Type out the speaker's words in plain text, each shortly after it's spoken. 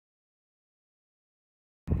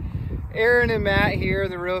Aaron and Matt here,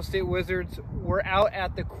 the Real Estate Wizards. We're out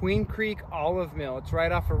at the Queen Creek Olive Mill. It's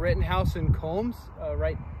right off of Rittenhouse and Combs,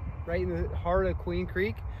 right in the heart of Queen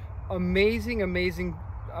Creek. Amazing,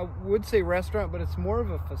 I would say restaurant, but it's more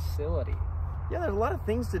of a facility. Yeah, there's a lot of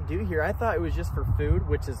things to do here. I thought it was just for food,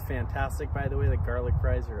 which is fantastic, by the way. The garlic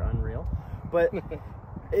fries are unreal. But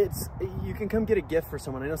you can come get a gift for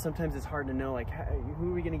someone. I know sometimes it's hard to know, like, who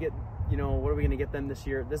are we going to get, what are we going to get them this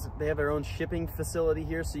year? They have their own shipping facility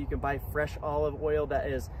here, so you can buy fresh olive oil that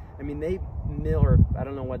is, they mill, or I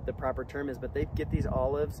don't know what the proper term is, but they get these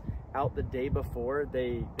olives out the day before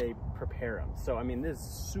they prepare them. So, this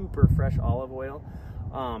is super fresh olive oil,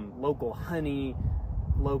 local honey,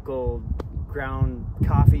 local ground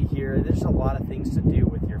coffee here. There's a lot of things to do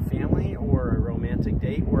with your family or a romantic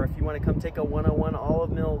date, or if you want to come take a 101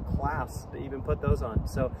 olive mill class, they even put those on.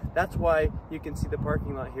 So that's why you can see the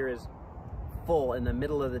parking lot here is full in the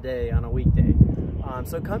middle of the day on a weekday.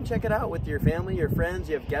 So come check it out with your family, your friends.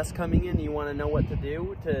 You have guests coming in, you want to know what to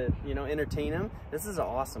do to entertain them. This is an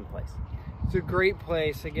awesome place. It's a great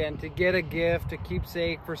place, again, to get a gift, a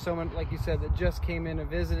keepsake for someone, like you said, that just came in and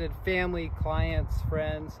visited, family, clients,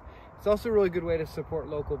 friends. It's also a really good way to support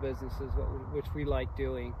local businesses, which we like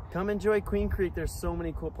doing. Come enjoy Queen Creek. There's so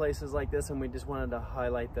many cool places like this, and we just wanted to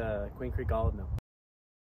highlight the Queen Creek Olive Mill.